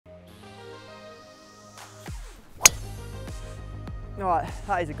Alright,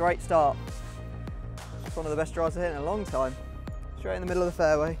 that is a great start. It's one of the best drives I've hit in a long time. Straight in the middle of the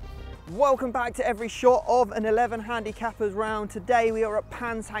fairway. Welcome back to every shot of an 11 handicappers round. Today we are at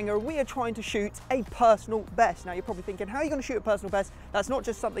Panshanger. We are trying to shoot a personal best. Now you're probably thinking, how are you going to shoot a personal best? That's not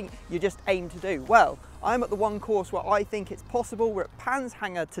just something you just aim to do. Well, I'm at the one course where I think it's possible. We're at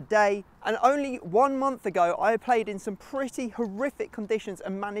Panshanger today, and only 1 month ago I played in some pretty horrific conditions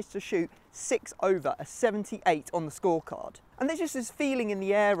and managed to shoot 6 over, a 78 on the scorecard. And there's just this feeling in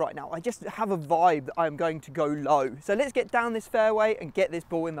the air right now. I just have a vibe that I'm going to go low. So let's get down this fairway and get this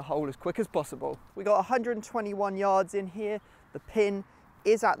ball in the hole as quick as possible. We got 121 yards in here. The pin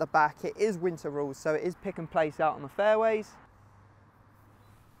is at the back. It is winter rules, so it is pick and place out on the fairways.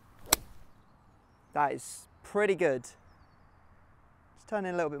 That is pretty good. Let's turn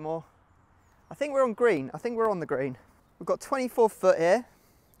in a little bit more. I think we're on green. I think we're on the green. We've got 24 foot here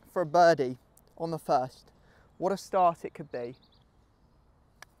for a birdie on the first. What a start it could be.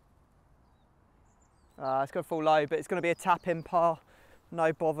 It's going to fall low, but it's going to be a tap-in par.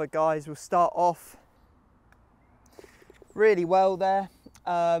 No bother, guys. We'll start off really well there.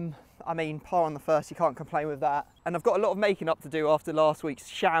 I mean, par on the first, you can't complain with that. And I've got a lot of making up to do after last week's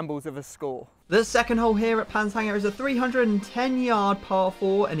shambles of a score. The second hole here at Panshanger is a 310-yard par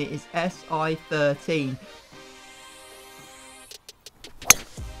 4, and it is SI 13.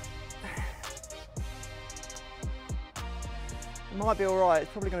 It might be all right.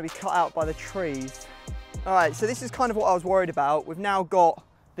 It's probably going to be cut out by the trees. All right, so this is kind of what I was worried about. We've now got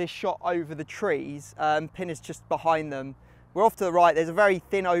this shot over the trees. Pin is just behind them. We're off to the right. There's a very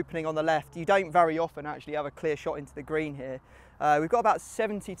thin opening on the left. You don't very often actually have a clear shot into the green here. We've got about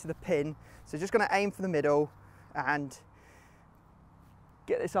 70 to the pin, so just going to aim for the middle and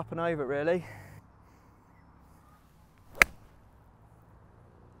get this up and over, really.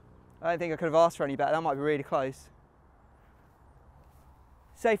 I don't think I could have asked for any better. That might be really close.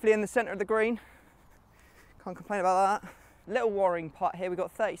 Safely in the centre of the green. Can't complain about that. Little worrying putt here. We've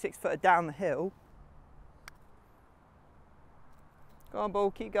got 36 footer down the hill. Go on,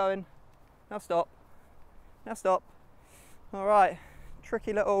 ball, keep going. Now stop. Now stop. All right,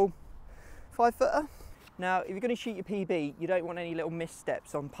 tricky little 5 footer. Now, if you're going to shoot your PB, you don't want any little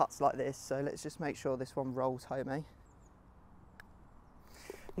missteps on putts like this. So let's just make sure this one rolls home, eh?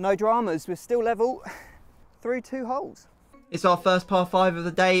 No dramas. We're still level through 2 holes. It's our first par 5 of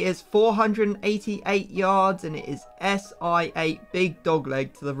the day. It's 488 yards and it is SI8, big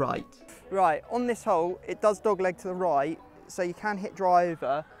dogleg to the right. Right, on this hole, it does dogleg to the right, so you can hit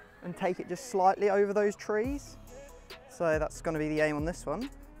driver and take it just slightly over those trees. So that's going to be the aim on this one.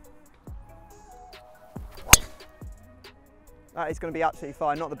 That is going to be absolutely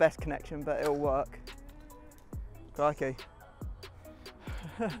fine. Not the best connection, but it'll work. Crikey.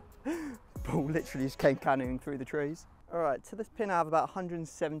 Ball literally just came cannoning through the trees. All right, to this pin I have about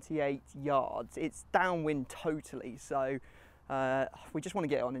 178 yards. It's downwind totally, so we just want to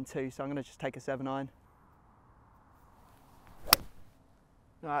get it on in 2, so I'm going to just take a 7-iron.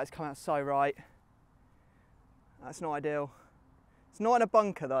 No, it's come out so right. That's not ideal. It's not in a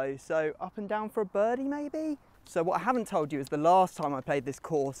bunker though, so up and down for a birdie maybe? So what I haven't told you is the last time I played this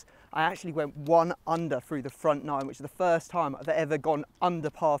course, I actually went 1 under through the front 9, which is the first time I've ever gone under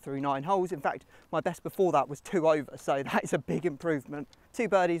par through 9 holes. In fact, my best before that was 2 over, so that is a big improvement. 2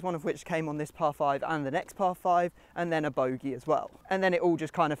 birdies, one of which came on this par 5 and the next par 5, and then a bogey as well. And then it all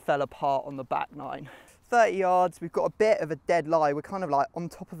just kind of fell apart on the back 9. 30 yards, we've got a bit of a dead lie. We're kind of like on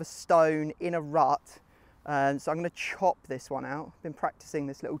top of a stone in a rut. So I'm going to chop this one out. Been practicing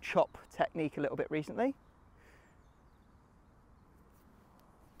this little chop technique a little bit recently.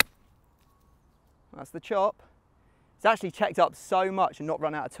 That's the chop. It's actually checked up so much and not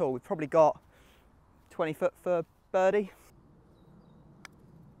run out at all. We've probably got 20 foot for birdie.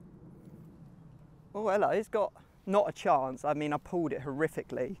 Oh, hello, it's got not a chance. I mean, I pulled it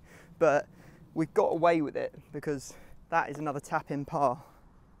horrifically, but we've got away with it because that is another tap-in par.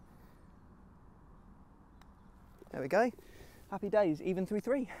 There we go. Happy days, even through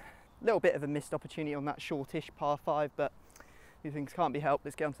 3. Little bit of a missed opportunity on that shortish par 5, but these things can't be helped.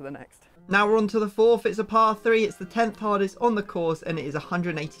 Let's get on to the next. Now we're on to the 4th. It's a par 3. It's the 10th hardest on the course and it is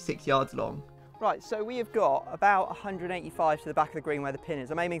 186 yards long. Right, so we have got about 185 to the back of the green where the pin is.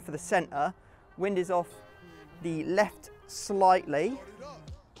 I'm aiming for the centre. Wind is off the left slightly.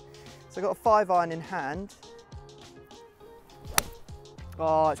 So I've got a 5-iron in hand.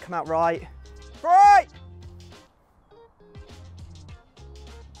 Oh, it's come out right. Right!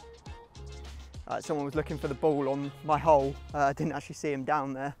 Someone was looking for the ball on my hole. I didn't actually see him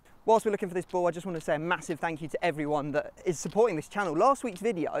down there. Whilst we're looking for this ball, I just want to say a massive thank you to everyone that is supporting this channel. Last week's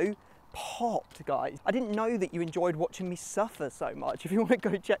video, popped, guys. I didn't know that you enjoyed watching me suffer so much. If you want to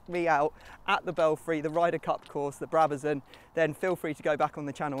go check me out at the Belfry, the Ryder Cup course, the Brabazon, then feel free to go back on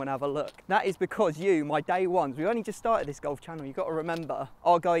the channel and have a look. That is because you, my day ones, we only just started this golf channel, you've got to remember,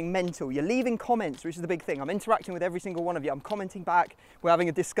 are going mental. You're leaving comments, which is the big thing. I'm interacting with every single one of you. I'm commenting back. We're having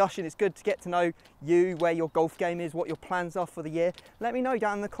a discussion. It's good to get to know you, where your golf game is, what your plans are for the year. Let me know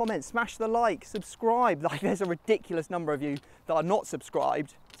down in the comments. Smash the like, subscribe. Like, there's a ridiculous number of you that are not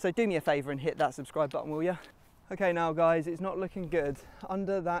subscribed. So do me a favour and hit that subscribe button, will you? Okay, now guys, it's not looking good.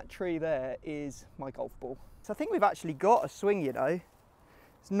 Under that tree there is my golf ball. So I think we've actually got a swing, you know.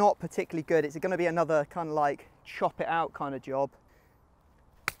 It's not particularly good. It's going to be another kind of like chop it out kind of job.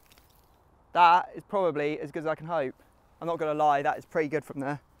 That is probably as good as I can hope. I'm not going to lie, that is pretty good from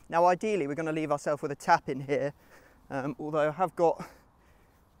there. Now ideally we're going to leave ourselves with a tap in here, although I have got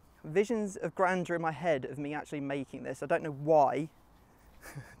visions of grandeur in my head of me actually making this. I don't know why,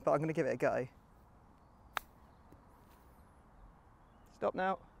 but I'm going to give it a go. Stop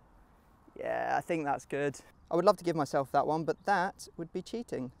now. Yeah, I think that's good. I would love to give myself that one, but that would be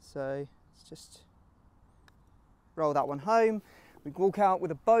cheating. So let's just roll that one home. We walk out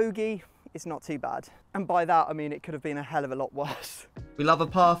with a bogey. It's not too bad. And by that, I mean, it could have been a hell of a lot worse. We love a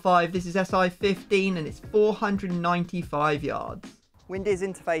par 5. This is SI 15 and it's 495 yards. Wind is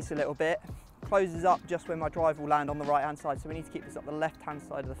interface a little bit. Closes up just when my drive will land on the right hand side, so we need to keep this up the left hand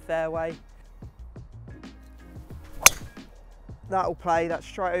side of the fairway. That'll play, that's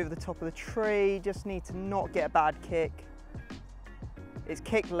straight over the top of the tree. Just need to not get a bad kick. It's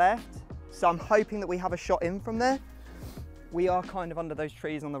kicked left, so I'm hoping that we have a shot in from there. We are kind of under those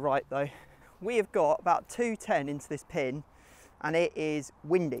trees on the right though. We have got about 210 into this pin and it is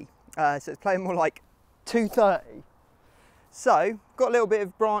windy. So it's playing more like 230. So, got a little bit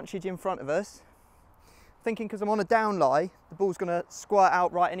of branchage in front of us. Thinking because I'm on a down lie, the ball's going to squirt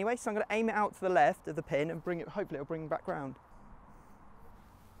out right anyway, so I'm going to aim it out to the left of the pin and bring it, hopefully it'll bring it back round.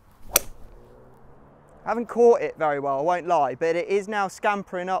 I haven't caught it very well, I won't lie, but it is now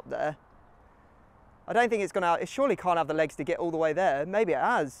scampering up there. I don't think it's going to, it surely can't have the legs to get all the way there. Maybe it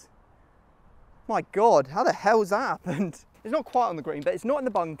has. My God, how the hell's that happened? It's not quite on the green, but it's not in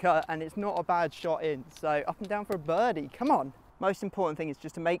the bunker and it's not a bad shot in. So up and down for a birdie, come on. Most important thing is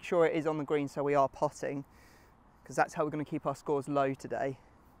just to make sure it is on the green so we are potting, because that's how we're going to keep our scores low today.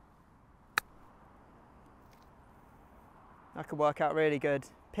 That could work out really good.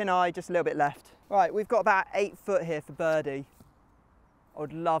 Pin eye, just a little bit left. Right, we've got about 8 foot here for birdie. I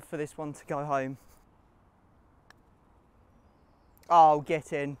would love for this one to go home. Oh,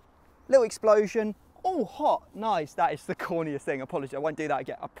 get in. Little explosion. Oh, hot, nice. That is the corniest thing. Apologies, I won't do that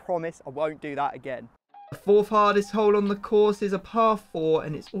again. I promise I won't do that again. The fourth hardest hole on the course is a par 4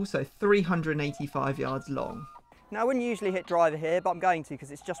 and it's also 385 yards long. Now I wouldn't usually hit driver here, but I'm going to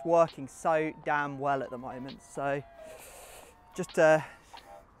because it's just working so damn well at the moment. So just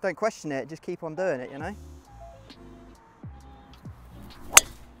don't question it, just keep on doing it, you know.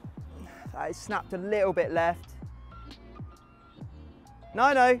 That is snapped a little bit left.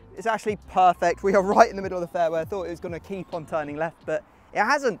 No, it's actually perfect. We are right in the middle of the fairway. I thought it was going to keep on turning left, but it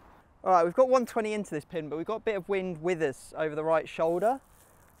hasn't. All right, we've got 120 into this pin, but we've got a bit of wind with us over the right shoulder.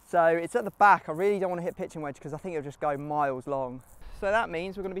 So it's at the back. I really don't want to hit pitching wedge because I think it'll just go miles long. So that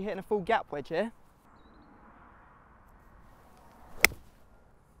means we're going to be hitting a full gap wedge here.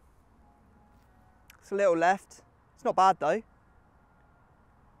 It's a little left. It's not bad though.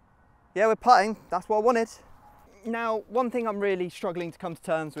 Yeah, we're putting. That's what I wanted. Now, one thing I'm really struggling to come to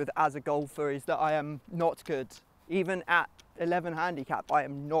terms with as a golfer is that I am not good. Even at 11 handicap, I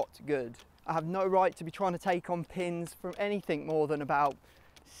am not good. I have no right to be trying to take on pins from anything more than about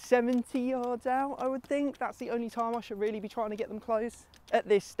 70 yards out, I would think. That's the only time I should really be trying to get them close. At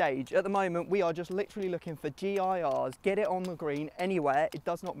this stage, at the moment, we are just literally looking for GIRs, get it on the green anywhere, it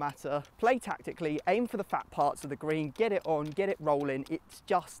does not matter. Play tactically, aim for the fat parts of the green, get it on, get it rolling. It's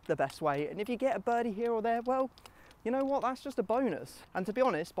just the best way. And if you get a birdie here or there, well, you know what, that's just a bonus. And to be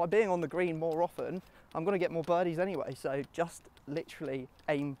honest, by being on the green more often, I'm going to get more birdies anyway. So just literally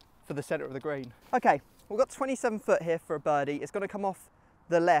aim for the center of the green. Okay, we've got 27 foot here for a birdie. It's going to come off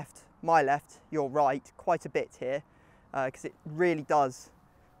the left, my left, your right, quite a bit here, because it really does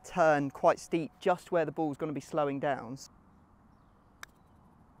turn quite steep just where the ball's going to be slowing down.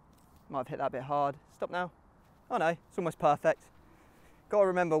 Might have hit that a bit hard. Stop now. Oh no, it's almost perfect. Got to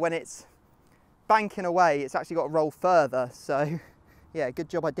remember when it's banking away, it's actually got to roll further. So yeah, good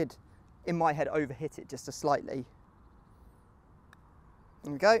job I did, in my head, overhit it just a slightly.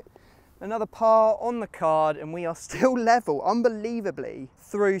 There we go. Another par on the card and we are still level, unbelievably,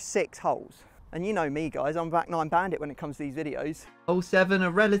 through 6 holes. And you know me, guys, I'm back 9 bandit when it comes to these videos. Hole 7,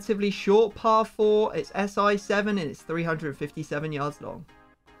 a relatively short par 4. It's SI7 and it's 357 yards long.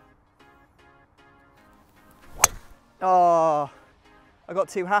 Oh, I got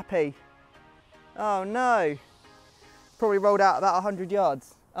too happy. Oh no. Probably rolled out about 100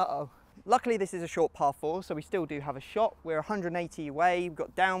 yards. Uh-oh. Luckily this is a short par 4, so we still do have a shot. We're 180 away, we've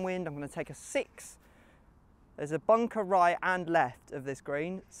got downwind. I'm going to take a 6. There's a bunker right and left of this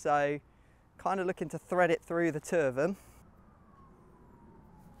green, so kind of looking to thread it through the two of them.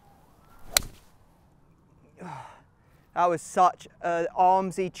 That was such an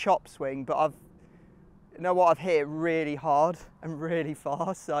armsy chop swing, but you know what, I've hit it really hard and really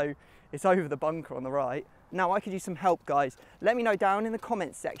fast, so it's over the bunker on the right. Now I could use some help, guys. Let me know down in the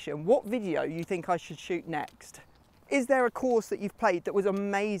comments section what video you think I should shoot next. Is there a course that you've played that was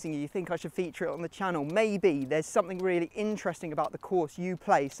amazing you think I should feature it on the channel? Maybe there's something really interesting about the course you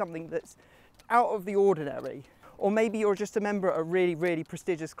play, something that's out of the ordinary. Or maybe you're just a member at a really, really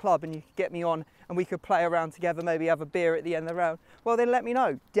prestigious club and you could get me on and we could play around together, maybe have a beer at the end of the round. Well, then let me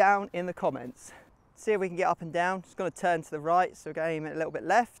know down in the comments. See if we can get up and down. Just going to turn to the right, so we're going to aim it a little bit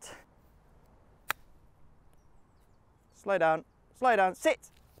left. Slow down, sit.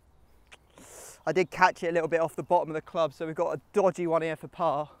 I did catch it a little bit off the bottom of the club, so we've got a dodgy one here for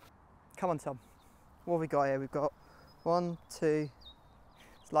par. Come on, Tom. What have we got here? We've got 1, 2,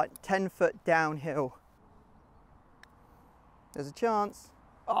 it's like 10 foot downhill. There's a chance.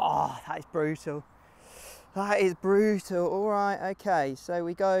 Oh, that is brutal. That is brutal. All right, okay, so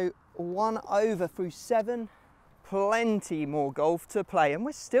we go 1 over through 7. Plenty more golf to play, and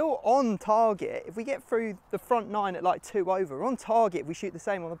we're still on target. If we get through the front 9 at like 2 over, we're on target if we shoot the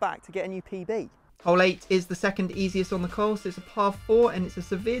same on the back to get a new PB. Hole 8 is the second easiest on the course. It's a par 4 and it's a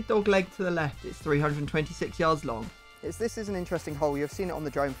severe dog leg to the left. It's 326 yards long. This is an interesting hole. You've seen it on the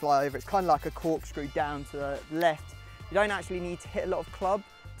drone flyover. It's kind of like a corkscrew down to the left. You don't actually need to hit a lot of club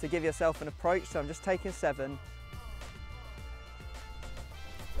to give yourself an approach, so I'm just taking a 7.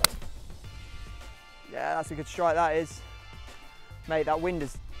 Yeah, that's a good strike, that is. Mate, that wind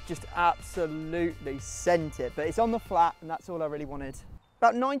has just absolutely sent it, but it's on the flat and that's all I really wanted.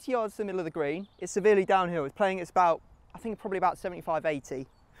 About 90 yards to the middle of the green. It's severely downhill. It's playing, it's about, I think probably about 75, 80.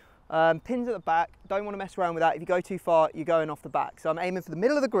 Pins at the back, don't want to mess around with that. If you go too far, you're going off the back. So I'm aiming for the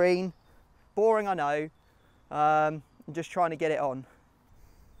middle of the green. Boring, I know. I'm just trying to get it on.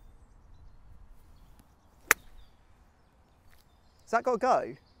 Has that got to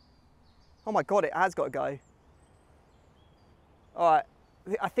go? Oh my God, it has got to go. All right,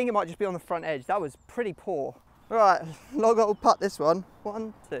 I think it might just be on the front edge. That was pretty poor. All right, log old putt this one.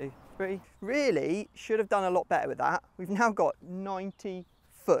 1, 2, 3. Really should have done a lot better with that. We've now got 90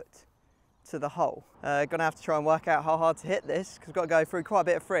 foot to the hole. Gonna have to try and work out how hard to hit this because we've got to go through quite a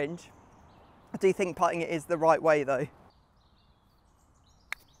bit of fringe. I do think putting it is the right way though.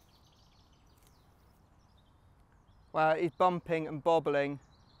 Wow, it's bumping and bobbling.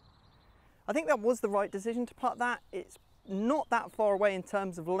 I think that was the right decision to putt that. It's not that far away in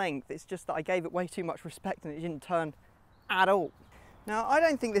terms of length. It's just that I gave it way too much respect and it didn't turn at all. Now, I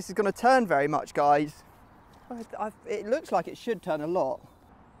don't think this is going to turn very much, guys. It looks like it should turn a lot.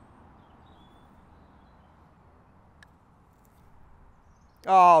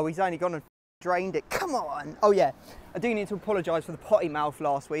 Oh, he's only gone and drained it. Come on. Oh yeah, I do need to apologise for the potty mouth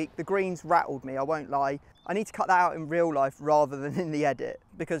last week. The greens rattled me, I won't lie. I need to cut that out in real life rather than in the edit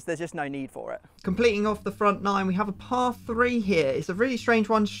because there's just no need for it. Completing off the front 9, we have a par 3 here. It's a really strange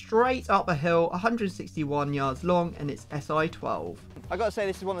one, straight up a hill, 161 yards long, and it's SI12. I've got to say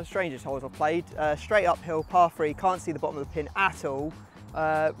this is one of the strangest holes I've played. Straight uphill, par 3, can't see the bottom of the pin at all.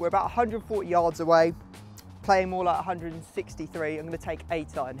 We're about 140 yards away, playing more like 163. I'm going to take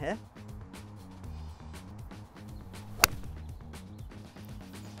 8 iron here.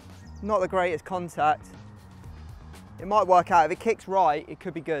 Not the greatest contact. It might work out. If it kicks right, it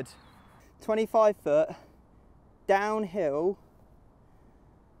could be good. 25 foot, downhill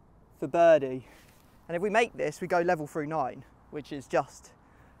for birdie. And if we make this, we go level through 9, which is just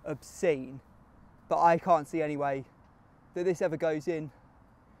obscene. But I can't see any way that this ever goes in.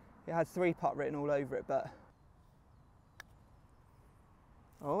 It has 3-putt written all over it, but...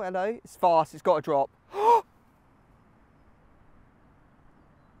 Oh, hello. It's fast. It's got to drop.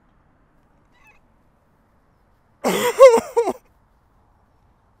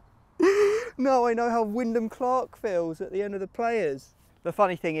 No, I know how Wyndham Clark feels at the end of the Players. The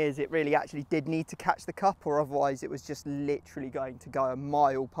funny thing is, it really actually did need to catch the cup, or otherwise it was just literally going to go a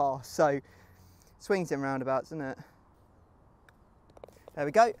mile past. So, swings and roundabouts, isn't it? There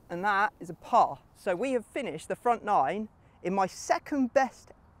we go, and that is a par. So we have finished the front 9 in my second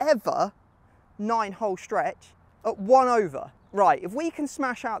best ever 9-hole stretch at 1 over. Right, if we can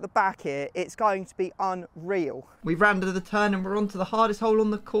smash out the back here, it's going to be unreal. We've rounded the turn and we're on to the hardest hole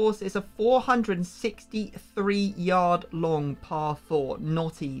on the course. It's a 463 yard long par 4.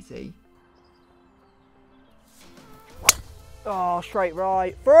 Not easy. Oh, straight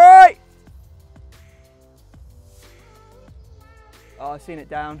right. Free! Oh, I've seen it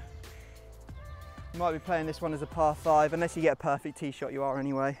down. You might be playing this one as a par 5. Unless you get a perfect tee shot, you are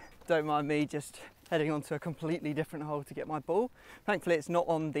anyway. Don't mind me just heading on to a completely different hole to get my ball. Thankfully, it's not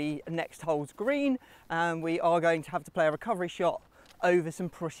on the next hole's green, and we are going to have to play a recovery shot over some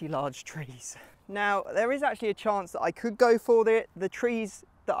pretty large trees. Now, there is actually a chance that I could go for the trees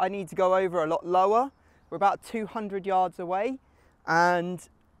that I need to go over are a lot lower. We're about 200 yards away, and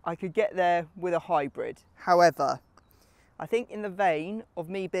I could get there with a hybrid. However, I think in the vein of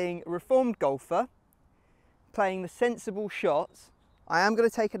me being a reformed golfer, playing the sensible shots, I am going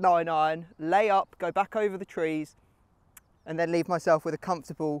to take a 9-iron, lay up, go back over the trees, and then leave myself with a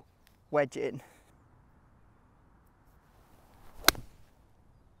comfortable wedge in.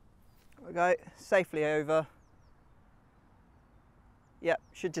 There we go, safely over. Yep,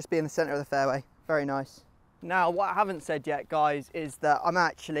 should just be in the centre of the fairway. Very nice. Now, what I haven't said yet, guys, is that I'm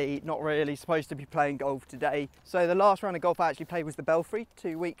actually not really supposed to be playing golf today. So the last round of golf I actually played was the Belfry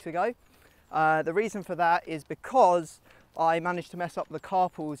 2 weeks ago. The reason for that is because I managed to mess up the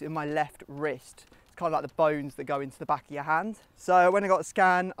carpals in my left wrist. It's kind of like the bones that go into the back of your hand. So when I got a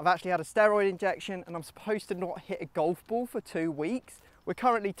scan, I've actually had a steroid injection and I'm supposed to not hit a golf ball for 2 weeks. We're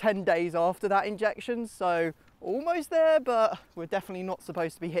currently 10 days after that injection, so almost there, but we're definitely not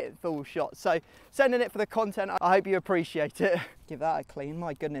supposed to be hitting full shots. So sending it for the content, I hope you appreciate it. Give that a clean,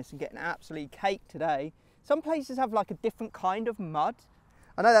 my goodness, and getting absolutely caked today. Some places have like a different kind of mud.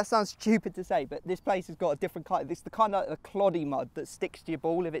 I know that sounds stupid to say, but this place has got a different kind. It's the kind of like the cloddy mud that sticks to your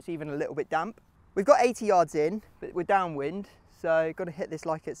ball if it's even a little bit damp. We've got 80 yards in, but we're downwind, so got to hit this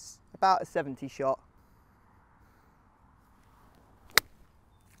like it's about a 70 shot.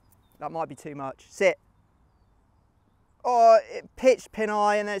 That might be too much. Sit. Oh, it pitched pin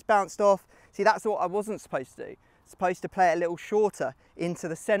eye and then it's bounced off. See, that's what I wasn't supposed to do. Supposed to play it a little shorter into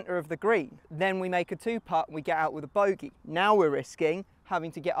the centre of the green. Then we make a 2-putt and we get out with a bogey. Now we're risking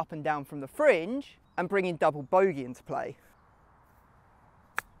having to get up and down from the fringe and bringing double bogey into play.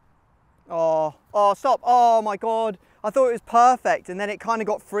 Oh, stop. Oh my God. I thought it was perfect and then it kind of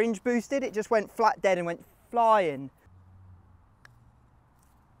got fringe boosted. It just went flat dead and went flying.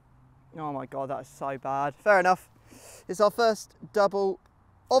 Oh my God, that is so bad. Fair enough. It's our first double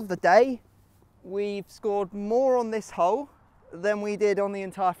of the day. We've scored more on this hole than we did on the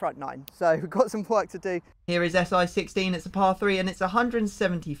entire front 9. So we've got some work to do. Here is SI16, it's a par 3 and it's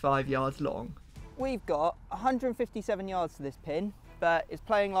 175 yards long. We've got 157 yards to this pin, but it's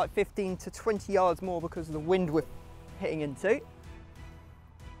playing like 15 to 20 yards more because of the wind we're hitting into.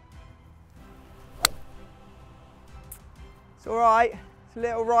 It's all right, it's a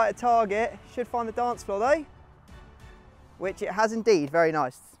little right at target. Should find the dance floor though, which it has indeed, very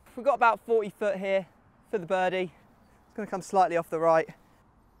nice. We've got about 40 foot here for the birdie. It's going to come slightly off the right.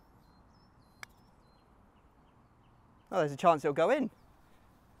 Oh, there's a chance it'll go in.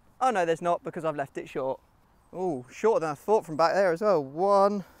 Oh no, there's not because I've left it short. Oh, shorter than I thought from back there as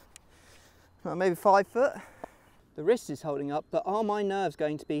well. Maybe 5 foot. The wrist is holding up, but are my nerves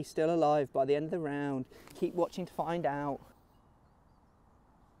going to be still alive by the end of the round? Keep watching to find out.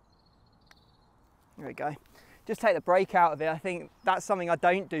 There we go. Just take the break out of it. I think that's something I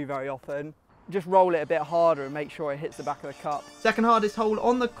don't do very often. Just roll it a bit harder and make sure it hits the back of the cup. Second hardest hole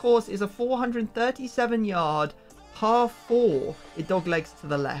on the course is a 437 yard par 4. It dog legs to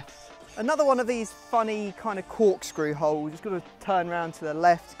the left. Another one of these funny kind of corkscrew holes. Just got to turn around to the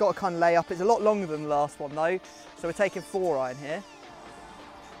left. Got to kind of lay up. It's a lot longer than the last one though. So we're taking 4-iron here.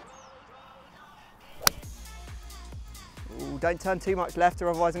 Ooh, don't turn too much left or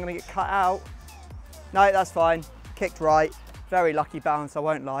otherwise I'm going to get cut out. No, that's fine. Kicked right. Very lucky bounce, I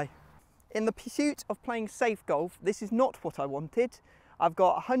won't lie. In the pursuit of playing safe golf, this is not what I wanted. I've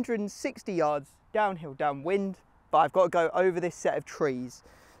got 160 yards downhill, downwind, but I've got to go over this set of trees.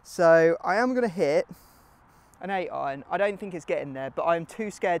 So I am going to hit an 8-iron. I don't think it's getting there, but I'm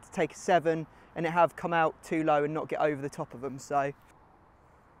too scared to take a 7 and it have come out too low and not get over the top of them. So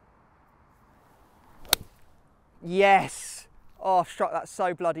yes! Oh, I've struck that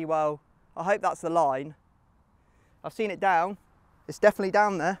so bloody well. I hope that's the line. I've seen it down. It's definitely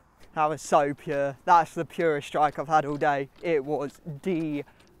down there. That was so pure. That's the purest strike I've had all day. It was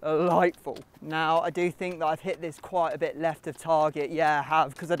delightful. Now, I do think that I've hit this quite a bit left of target. Yeah, I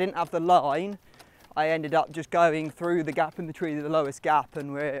have, because I didn't have the line. I ended up just going through the gap in the tree, the lowest gap,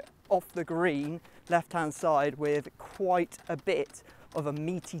 and we're off the green, left-hand side, with quite a bit of a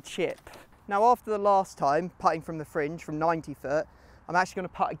meaty chip. Now, after the last time, putting from the fringe from 90 foot, I'm actually going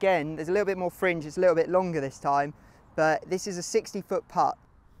to putt again. There's a little bit more fringe, it's a little bit longer this time, but this is a 60 foot putt.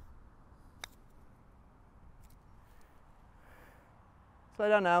 Slow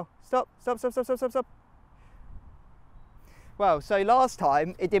down now. Stop, stop, stop, stop, stop, stop, stop. Well, so last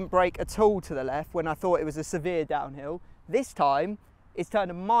time it didn't break at all to the left when I thought it was a severe downhill. This time it's turned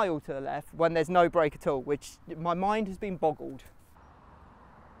a mile to the left when there's no break at all, which my mind has been boggled.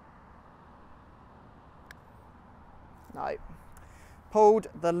 No. Pulled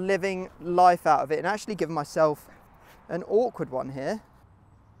the living life out of it and actually given myself an awkward one here.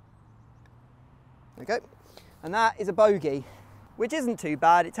 There we go. And that is a bogey, which isn't too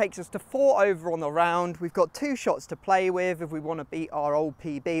bad. It takes us to 4 over on the round. We've got 2 shots to play with if we want to beat our old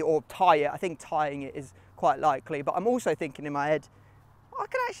PB or tie it. I think tying it is quite likely, but I'm also thinking in my head, I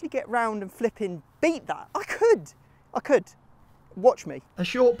could actually get round and flipping beat that. I could. Watch me. A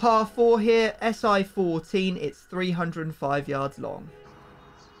short par 4 here, SI 14, it's 305 yards long.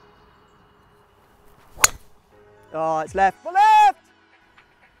 Oh, it's left. For left!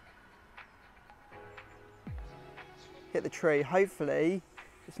 Hit the tree. Hopefully,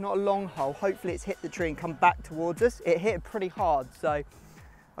 it's not a long hole. Hopefully it's hit the tree and come back towards us. It hit pretty hard, so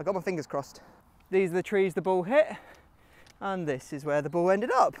I got my fingers crossed. These are the trees the ball hit, and this is where the ball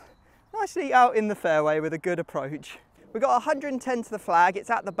ended up. Nicely out in the fairway with a good approach. We've got 110 to the flag. It's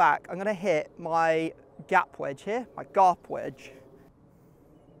at the back. I'm going to hit my gap wedge here, my garp wedge.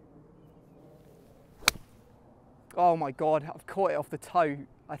 Oh my God, I've caught it off the toe,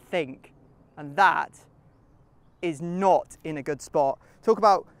 I think. And that is not in a good spot. Talk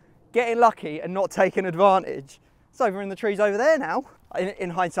about getting lucky and not taking advantage. It's over in the trees over there now. In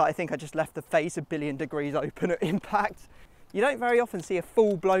hindsight, I think I just left the face a billion degrees open at impact. You don't very often see a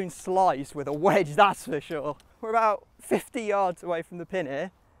full-blown slice with a wedge, that's for sure. We're about 50 yards away from the pin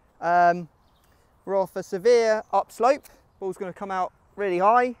here. We're off a severe upslope. Ball's going to come out really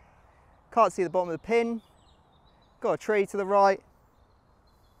high. Can't see the bottom of the pin. Got a tree to the right.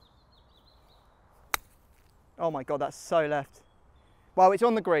 Oh my God, that's so left. Well, it's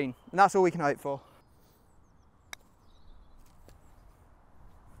on the green, and that's all we can hope for.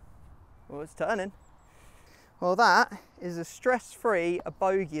 Well, it's turning. Well, that is as stress-free a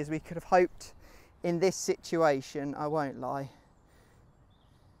bogey as we could have hoped in this situation, I won't lie.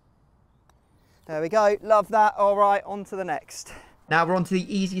 There we go, love that. All right, on to the next. Now we're on to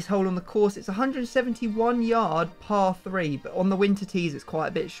the easiest hole on the course. It's 171 yard par 3, but on the winter tees it's quite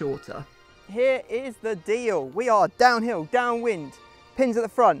a bit shorter. Here is the deal. We are downhill, downwind, pins at the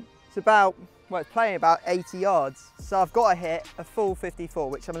front. It's about, well, it's playing about 80 yards. So I've got to hit a full 54,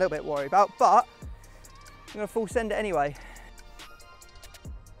 which I'm a little bit worried about, but I'm going to full send it anyway.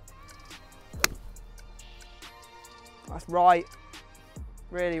 That's right,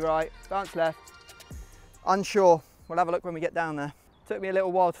 really right. Bounce left. Unsure. We'll have a look when we get down there. Took me a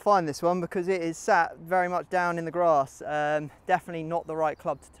little while to find this one because it is sat very much down in the grass. Definitely not the right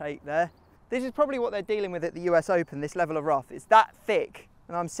club to take there. This is probably what they're dealing with at the US Open, this level of rough. It's that thick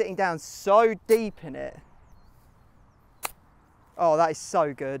and I'm sitting down so deep in it. Oh, that is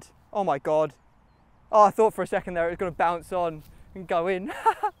so good. Oh my God. Oh, I thought for a second there it was going to bounce on and go in.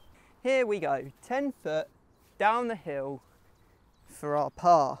 Here we go, 10 foot down the hill for our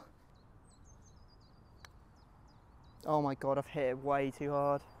par. Oh my God, I've hit it way too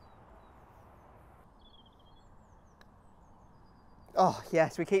hard. Oh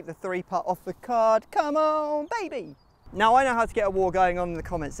yes, we keep the 3-putt off the card. Come on, baby. Now I know how to get a war going on in the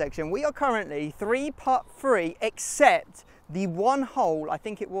comment section. We are currently 3-putt free, except the one hole, I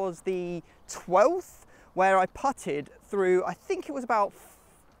think it was the 12th, where I putted through, I think it was about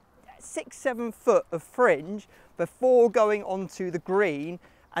 6-7 foot of fringe before going onto the green,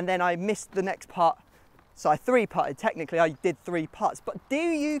 and then I missed the next putt. So I 3-putted, technically I did 3 putts, but do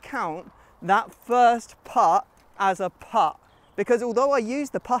you count that first putt as a putt? Because although I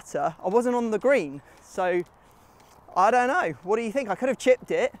used the putter, I wasn't on the green. So I don't know, what do you think? I could have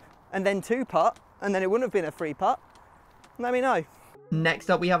chipped it and then 2-putt, and then it wouldn't have been a 3-putt. Let me know. Next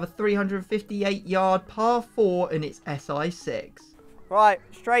up we have a 358 yard par 4 and it's SI 6. Right,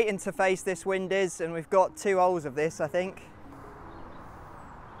 straight into face this wind is, and we've got 2 holes of this, I think.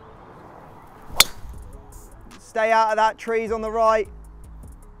 Stay out of that, trees on the right.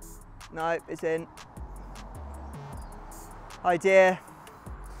 No, it's in. Oh dear.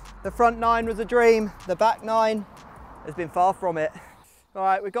 The front 9 was a dream. The back 9 has been far from it. All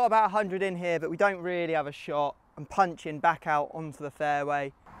right, we've got about 100 in here, but we don't really have a shot. I'm punching back out onto the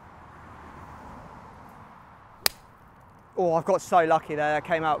fairway. Oh, I've got so lucky there. That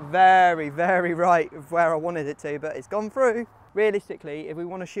came out very, very right of where I wanted it to, but it's gone through. Realistically, if we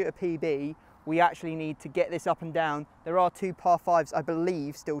want to shoot a PB, we actually need to get this up and down. There are 2 par 5s, I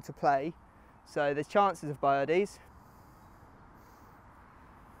believe, still to play. So there's chances of birdies.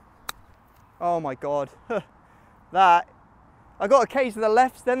 Oh my God. That, I got a case of the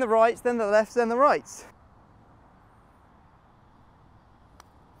lefts, then the rights, then the lefts, then the rights.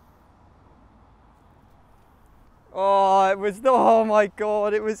 Oh, it was, oh my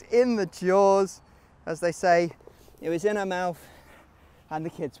God, it was in the jaws, as they say. It was in her mouth, and the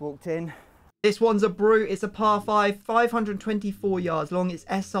kids walked in. This one's a brute. It's a par 5, 524 yards long. It's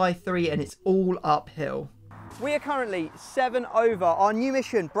SI3 and it's all uphill. We are currently 7 over. Our new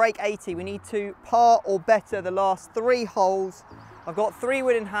mission, break 80. We need to par or better the last 3 holes. I've got 3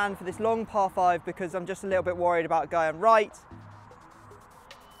 wood in hand for this long par 5 because I'm just a little bit worried about going right.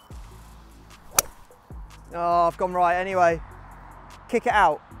 Oh, I've gone right anyway. Kick it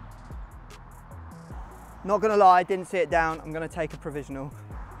out. Not gonna lie, didn't see it down. I'm gonna take a provisional.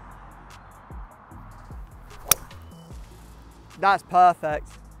 That's perfect.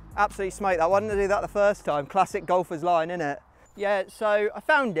 Absolutely smoked that. Why didn't I do that the first time? Classic golfer's line, innit? Yeah, so I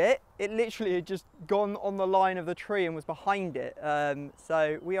found it. It literally had just gone on the line of the tree and was behind it.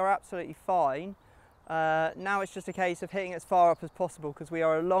 So we are absolutely fine. Now it's just a case of hitting as far up as possible because we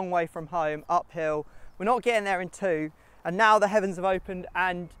are a long way from home, uphill. We're not getting there in 2. And now the heavens have opened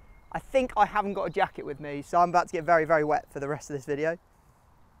and I think I haven't got a jacket with me. So I'm about to get very, very wet for the rest of this video.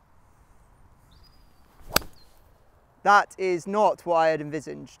 That is not what I had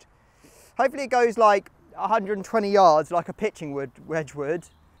envisaged. Hopefully it goes like 120 yards like a pitching wedge would,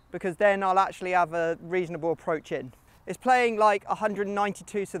 because then I'll actually have a reasonable approach in. It's playing like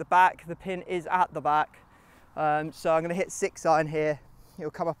 192 to the back, the pin is at the back. So I'm going to hit 6 iron here.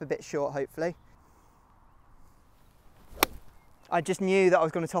 It'll come up a bit short hopefully. I just knew that I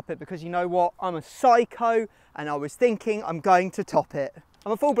was going to top it because you know what, I'm a psycho and I was thinking I'm going to top it.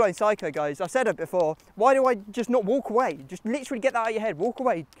 I'm a full-blown psycho, guys. I've said it before. Why do I just not walk away? Just literally get that out of your head. Walk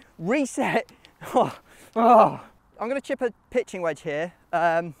away. Reset. I'm going to chip a pitching wedge here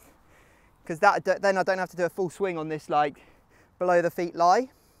because then I don't have to do a full swing on this like below the feet lie.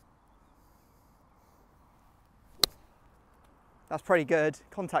 That's pretty good.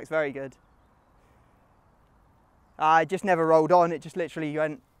 Contact's very good. I just never rolled on. It just literally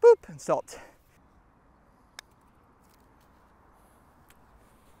went boop and stopped.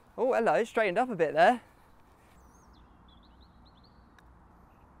 Oh, hello, straightened up a bit there.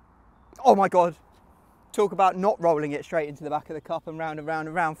 Oh my God. Talk about not rolling it straight into the back of the cup and round and round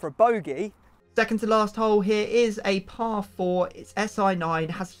and round for a bogey. Second to last hole here is a par 4. It's SI9,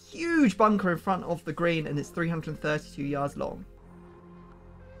 has a huge bunker in front of the green and it's 332 yards long.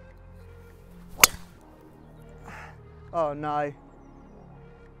 Oh no.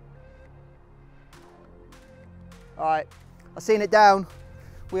 All right, I've seen it down.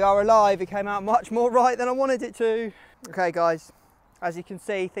 We are alive. It came out much more right than I wanted it to. Okay guys, as you can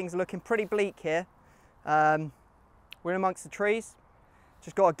see, things are looking pretty bleak here. We're in amongst the trees.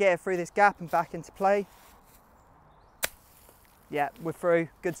 Just got to get it through this gap and back into play. Yeah, we're through.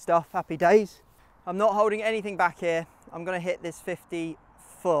 Good stuff, happy days. I'm not holding anything back here. I'm gonna hit this 50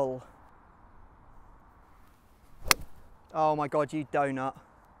 full. Oh my God, you donut.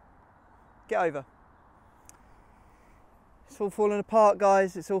 Get over. It's all falling apart,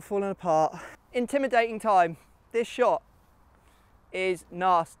 guys. It's all falling apart. Intimidating time. This shot is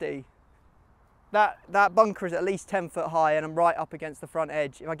nasty. That bunker is at least 10 foot high and I'm right up against the front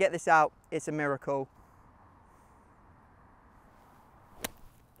edge. If I get this out, it's a miracle.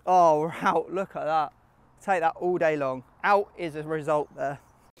 Oh, we're out. Look at that. Take that all day long. Out is a result there.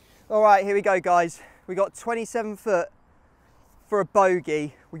 All right, here we go, guys. We got 27 foot for a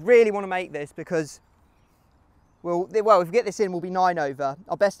bogey. We really want to make this because well, if we get this in, we'll be 9 over.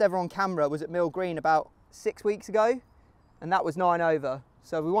 Our best ever on camera was at Mill Green about 6 weeks ago, and that was 9 over.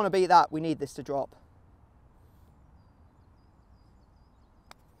 So if we want to beat that, we need this to drop.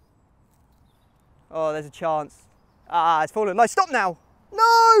 Oh, there's a chance. Ah, it's fallen. No, stop now.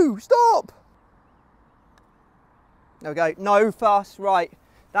 No, stop. There we go. No fuss. Right.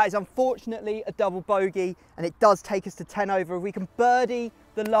 That is unfortunately a double bogey, and it does take us to 10 over. If we can birdie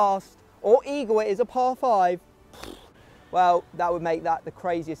the last, or eagle it, is a par 5. Well, that would make that the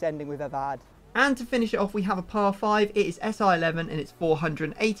craziest ending we've ever had. And to finish it off, we have a par 5. It is SI11 and it's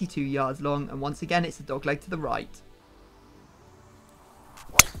 482 yards long. And once again, it's a dogleg to the right.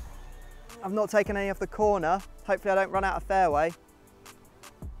 I've not taken any off the corner. Hopefully I don't run out of fairway.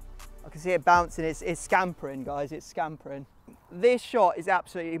 I can see it bouncing. It's scampering, guys. It's scampering. this shot is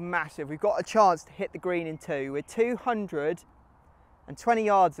absolutely massive. We've got a chance to hit the green in two. We're 220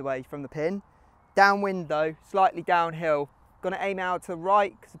 yards away from the pin. Downwind though, slightly downhill. Gonna aim out to the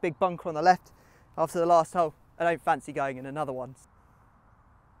right because a big bunker on the left after the last hole. I don't fancy going in another one.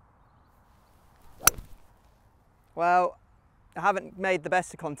 Well, I haven't made the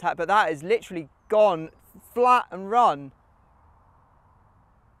best of contact, but that is literally gone flat and run.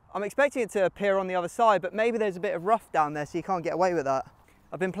 I'm expecting it to appear on the other side, but maybe there's a bit of rough down there so you can't get away with that.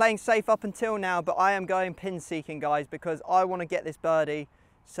 I've been playing safe up until now, but I am going pin seeking, guys, because I want to get this birdie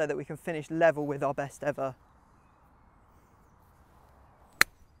so that we can finish level with our best ever.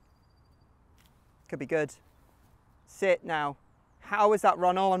 Could be good. Sit now. How is that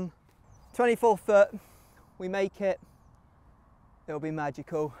run on? 24 foot. We make it. It'll be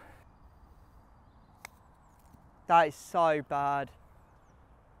magical. That is so bad.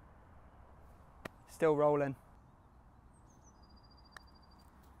 Still rolling.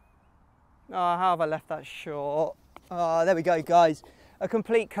 Oh, how have I left that short? Oh, there we go, guys. A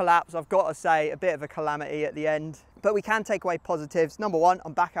complete collapse, I've got to say, a bit of a calamity at the end. But we can take away positives. Number one,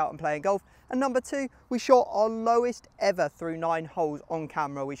 I'm back out and playing golf. And number two, we shot our lowest ever through 9 holes on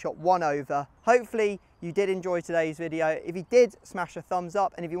camera. We shot 1 over. Hopefully you did enjoy today's video. If you did, smash a thumbs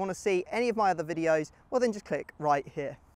up. And if you want to see any of my other videos, well then just click right here.